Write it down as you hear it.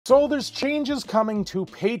So there's changes coming to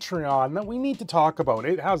Patreon that we need to talk about.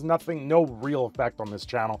 It has no real effect on this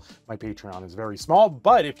channel. My Patreon is very small,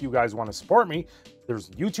 but if you guys want to support me, there's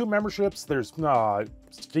YouTube memberships, there's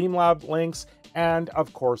Steamlab links, and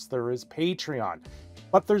of course there is Patreon.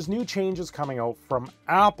 But there's new changes coming out from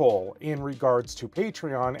Apple in regards to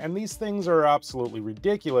Patreon, and these things are absolutely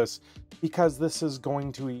ridiculous because this is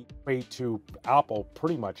going to equate to Apple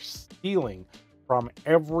pretty much stealing from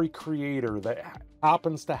every creator that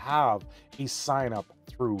happens to have a sign up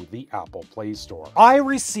through the Apple Play Store. I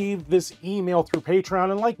received this email through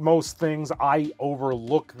Patreon, and like most things, I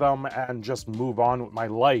overlook them and just move on with my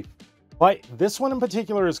life. But this one in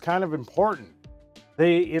particular is kind of important.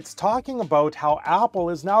 It's talking about how Apple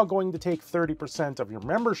is now going to take 30% of your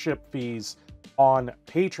membership fees on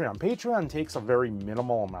Patreon. Patreon takes a very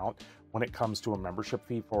minimal amount when it comes to a membership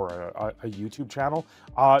fee for a YouTube channel.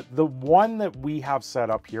 The one that we have set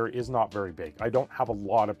up here is not very big. I don't have a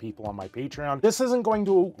lot of people on my Patreon. This isn't going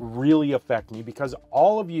to really affect me because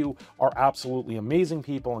all of you are absolutely amazing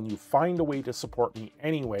people and you find a way to support me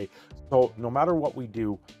anyway. So no matter what we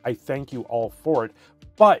do, I thank you all for it.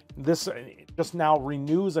 But this just now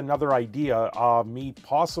renews another idea of me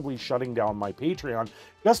possibly shutting down my Patreon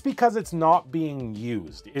just because it's not being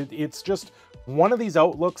used. It's just one of these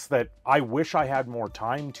outlooks that I wish I had more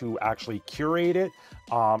time to actually curate it.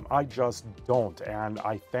 I just don't. And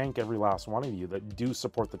I thank every last one of you that do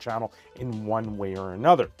support the channel in one way or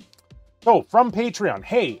another. So from Patreon,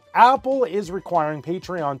 hey, Apple is requiring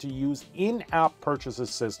Patreon to use in-app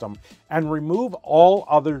purchases system and remove all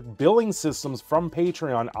other billing systems from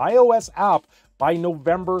Patreon iOS app by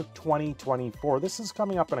November 2024. This is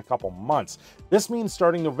coming up in a couple months. This means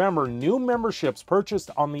starting November, new memberships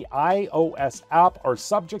purchased on the iOS app are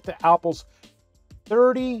subject to Apple's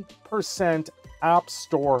 30% App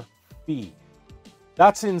Store fee.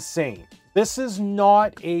 That's insane. This is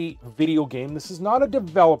not a video game. This is not a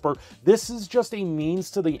developer. This is just a means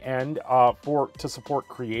to the end to support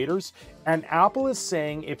creators. And Apple is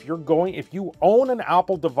saying if you own an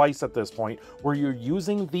Apple device at this point where you're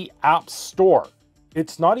using the App Store,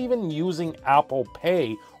 it's not even using Apple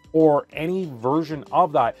Pay or any version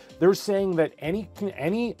of that. They're saying that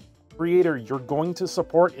any creator you're going to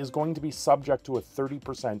support is going to be subject to a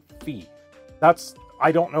 30% fee.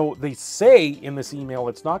 I don't know, they say in this email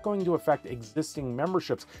it's not going to affect existing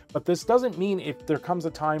memberships, but this doesn't mean if there comes a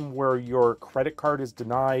time where your credit card is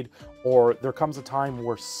denied or there comes a time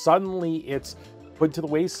where suddenly it's put to the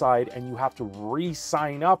wayside and you have to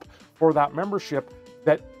re-sign up for that membership,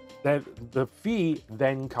 that the fee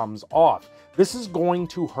then comes off. This is going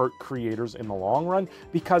to hurt creators in the long run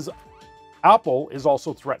because Apple is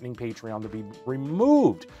also threatening Patreon to be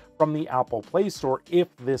removed from the Apple Play Store if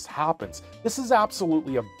this happens. This is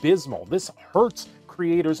absolutely abysmal. This hurts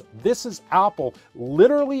creators. This is Apple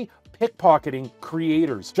literally pickpocketing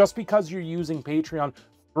creators. Just because you're using Patreon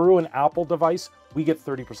through an Apple device, we get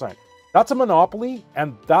 30%. That's a monopoly,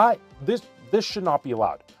 and this should not be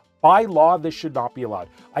allowed. By law, this should not be allowed.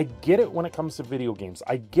 I get it when it comes to video games.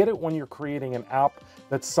 I get it when you're creating an app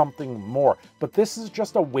that's something more. But this is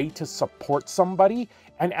just a way to support somebody.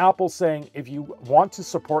 And Apple's saying if you want to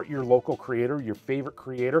support your local creator, your favorite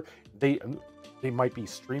creator, they might be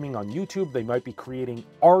streaming on YouTube, they might be creating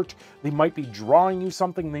art, they might be drawing you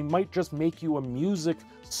something, they might just make you a music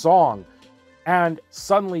song. And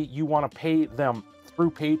suddenly you want to pay them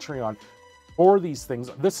through Patreon for these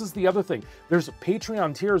things. This is the other thing. There's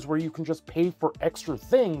Patreon tiers where you can just pay for extra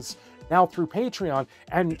things now through Patreon,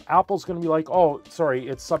 and Apple's going to be like, oh, sorry,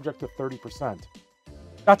 it's subject to 30%.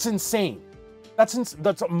 That's insane.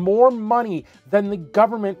 That's more money than the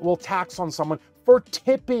government will tax on someone for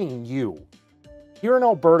tipping you. Here in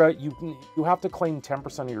Alberta, you have to claim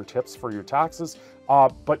 10% of your tips for your taxes,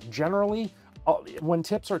 but generally, when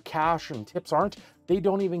tips are cash and tips aren't, they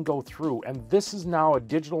don't even go through. And this is now a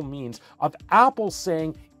digital means of Apple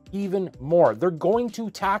saying even more. They're going to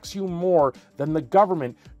tax you more than the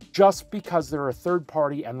government just because they're a third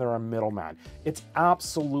party and they're a middleman. It's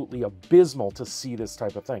absolutely abysmal to see this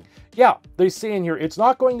type of thing. Yeah, they say in here, it's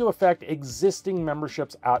not going to affect existing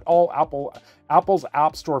memberships at all. Apple's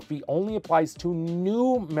App Store fee only applies to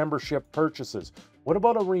new membership purchases. What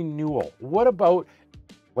about a renewal? What about,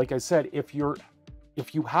 like I said, if you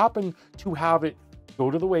happen to have it go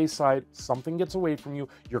to the wayside, something gets away from you,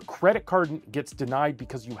 your credit card gets denied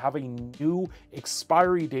because you have a new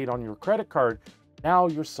expiry date on your credit card, now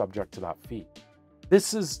you're subject to that fee.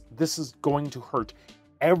 This is going to hurt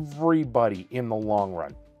everybody in the long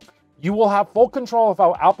run. You will have full control of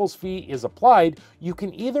how Apple's fee is applied. You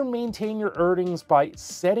can either maintain your earnings by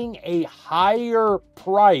setting a higher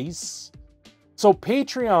price. So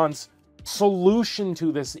Patreon's solution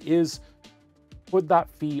to this is put that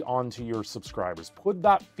fee onto your subscribers. Put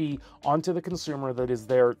that fee onto the consumer that is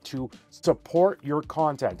there to support your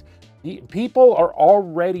content. People are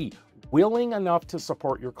already willing enough to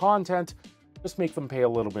support your content. Just make them pay a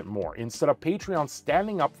little bit more. Instead of Patreon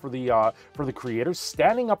standing up for the creators,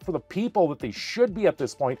 standing up for the people that they should be at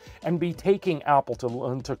this point, and be taking Apple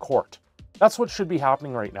to court. That's what should be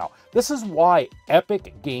happening right now. This is why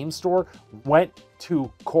Epic Game Store went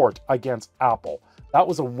to court against Apple. That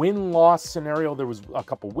was a win-loss scenario. There was a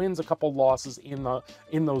couple wins, a couple losses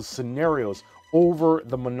in those scenarios over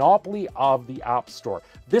the monopoly of the App Store.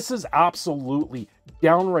 This is absolutely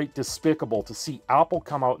downright despicable to see Apple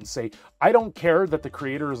come out and say, I don't care that the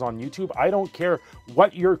creator is on YouTube. I don't care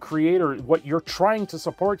what your creator, what you're trying to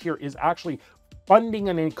support here is actually funding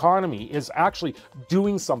an economy, is actually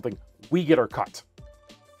doing something. We get our cut.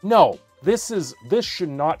 No. This should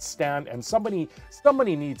not stand, and somebody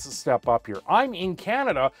needs to step up here. I'm in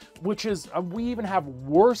Canada, which is, we even have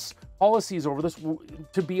worse policies over this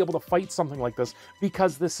to be able to fight something like this,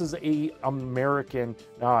 because this is a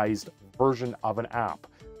Americanized version of an app.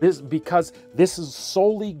 Because this is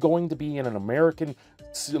solely going to be in an American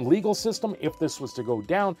legal system. If this was to go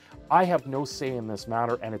down, I have no say in this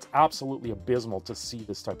matter, and it's absolutely abysmal to see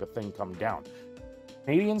this type of thing come down.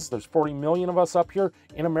 Canadians, there's 40 million of us up here.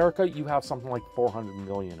 In America, you have something like 400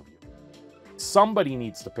 million of you. Somebody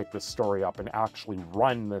needs to pick this story up and actually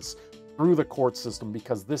run this through the court system,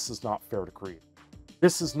 because this is not fair to creators.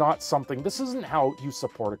 This is not something, this isn't how you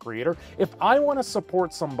support a creator. If I want to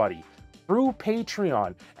support somebody through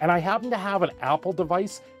Patreon and I happen to have an Apple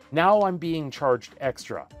device, now I'm being charged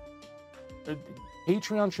extra.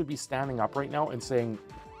 Patreon should be standing up right now and saying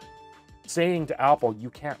to Apple, you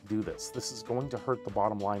can't do this. This is going to hurt the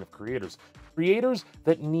bottom line of creators. Creators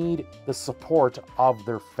that need the support of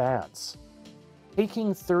their fans.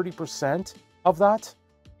 Taking 30% of that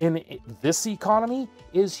in this economy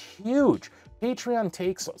is huge. Patreon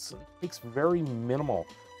takes very minimal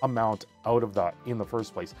amount out of that in the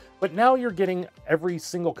first place. But now you're getting every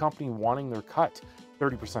single company wanting their cut.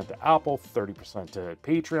 30% to Apple, 30% to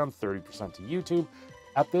Patreon, 30% to YouTube.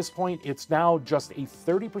 At this point, it's now just a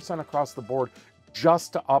 30% across the board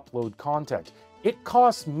just to upload content. It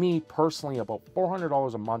costs me personally about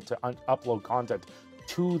 $400 a month to upload content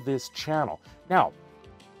to this channel. Now,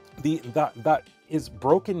 that is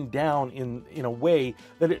broken down in a way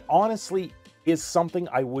that it honestly is something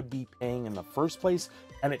I would be paying in the first place.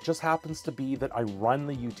 And it just happens to be that I run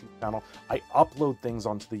the YouTube channel. I upload things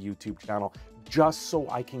onto the YouTube channel just so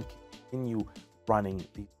I can continue running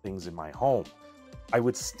these things in my home. I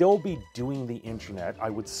would still be doing the internet. I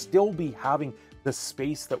would still be having the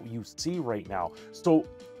space that you see right now. So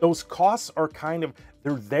those costs are kind of,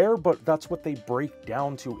 they're there, but that's what they break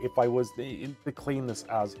down to if I was to claim this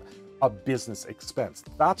as a business expense.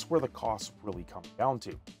 That's where the costs really come down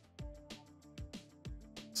to.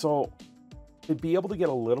 So to be able to get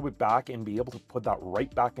a little bit back and be able to put that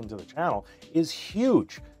right back into the channel is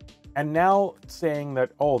huge. And now saying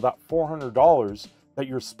that, oh, that $400 that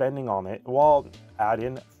you're spending on it, well, add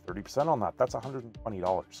in 30% on that. That's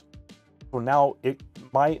 $120. So now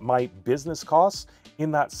my business costs in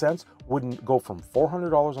that sense wouldn't go from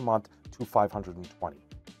 $400 a month to $520.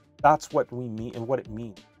 That's what we mean and what it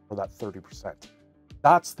means for that 30%.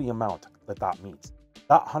 That's the amount that means.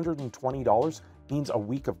 That $120 means a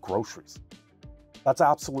week of groceries. That's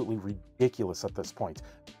absolutely ridiculous at this point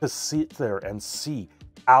to sit there and see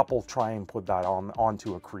Apple try and put that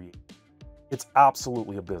onto a creator. It's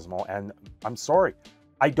absolutely abysmal, and I'm sorry,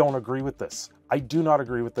 I don't agree with this. I do not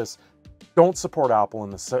agree with this. Don't support Apple in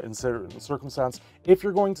the circumstance. If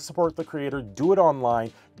you're going to support the creator, do it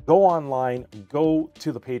online. Go online, go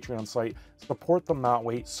to the Patreon site, support them that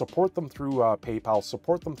way, support them through PayPal,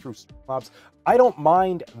 support them through Streamlabs. I don't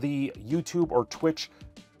mind the YouTube or Twitch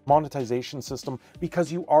monetization system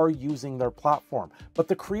because you are using their platform, but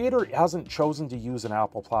the creator hasn't chosen to use an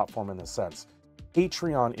Apple platform in this sense.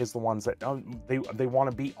 Patreon is the ones that they want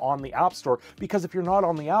to be on the App Store, because if you're not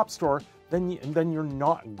on the App Store, then you're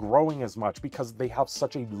not growing as much because they have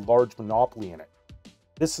such a large monopoly in it.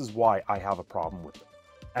 This is why I have a problem with it,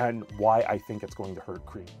 and why I think it's going to hurt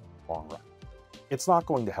creators in the long run. It's not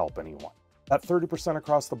going to help anyone. That 30%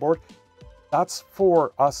 across the board, that's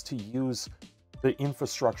for us to use the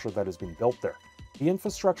infrastructure that has been built there. The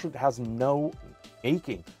infrastructure has no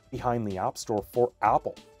making behind the App Store for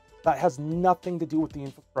Apple. That has nothing to do with the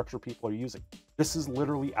infrastructure people are using. This is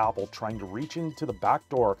literally Apple trying to reach into the back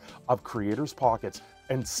door of creators' pockets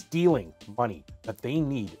and stealing money that they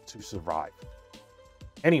need to survive.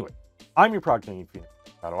 Anyway, I'm your Proud Canadian Phoenix.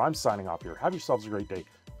 I'm signing off here. Have yourselves a great day.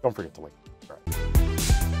 Don't forget to like.